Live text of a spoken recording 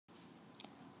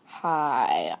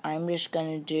PewDiePie. I'm just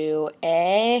gonna do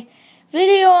a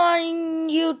video on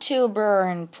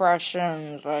YouTuber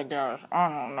impressions, I guess. I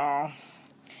don't know.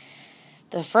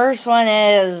 The first one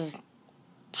is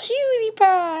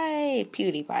PewDiePie.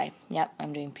 PewDiePie. Yep,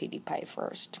 I'm doing PewDiePie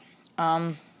first.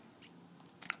 1,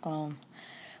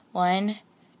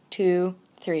 2,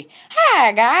 3.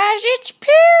 Hi guys, it's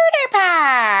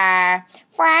PewDiePie.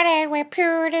 Friday with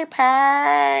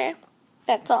PewDiePie.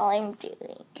 That's all I'm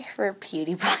doing for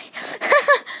PewDiePie.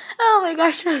 Oh my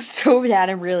gosh, that was so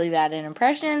bad. I'm really bad at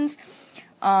impressions.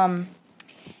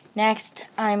 Next,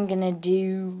 I'm gonna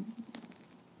do...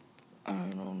 I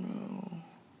don't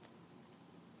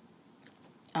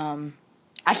know.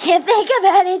 I can't think of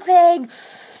anything.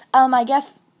 I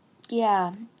guess,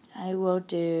 yeah, I will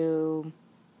do...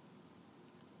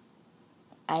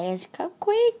 Ice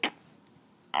Cupquake?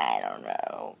 I don't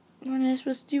know. What am I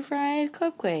supposed to do for Ice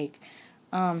Cupquake?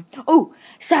 Sabado,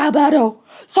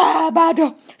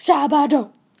 Sabado,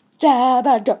 Sabado,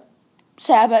 Sabado,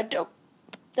 Sabado.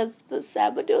 That's the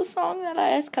Sabado song that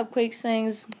Ice Cupquake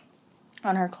sings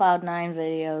on her Cloud9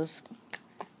 videos.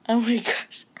 Oh my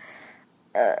gosh.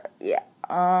 Yeah.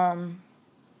 I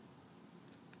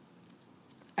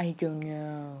don't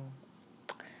know.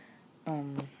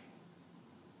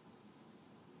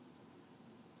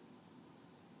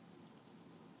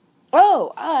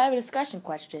 I have a discussion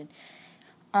question.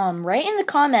 Write in the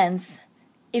comments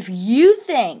if you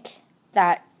think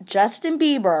that Justin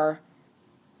Bieber,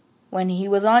 when he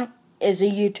was on, is a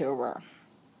YouTuber.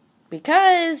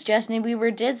 Because Justin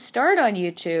Bieber did start on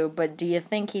YouTube, but do you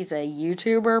think he's a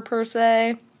YouTuber per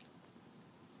se?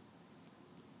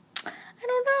 I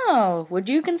don't know. Would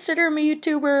you consider him a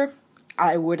YouTuber?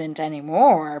 I wouldn't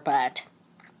anymore, but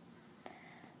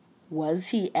was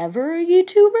he ever a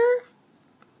YouTuber?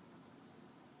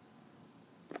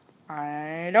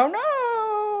 I don't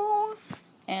know.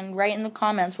 And write in the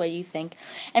comments what you think.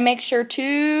 And make sure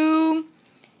to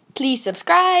please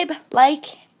subscribe,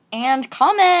 like, and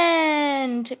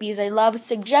comment. Because I love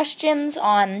suggestions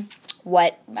on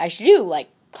what I should do. Like,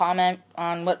 comment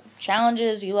on what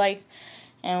challenges you like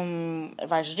and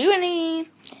if I should do any.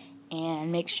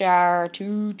 And make sure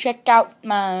to check out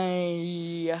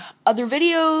my other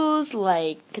videos,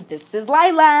 like this is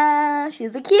Lila,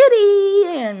 she's a kitty,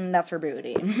 and that's her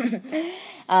booty.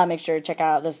 Make sure to check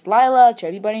out this Lila,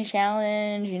 Chubby Bunny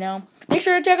Challenge, you know. Make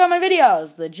sure to check out my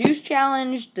videos, the Juice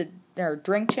Challenge, or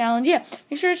Drink Challenge, yeah.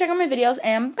 Make sure to check out my videos,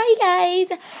 and bye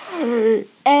guys!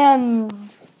 And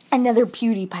another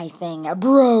PewDiePie thing, a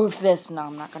bro fist. No,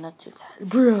 I'm not gonna do that.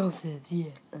 Bro fist,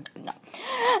 yeah. No.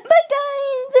 Bye guys!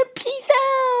 Peace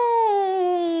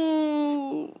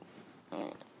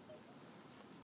out!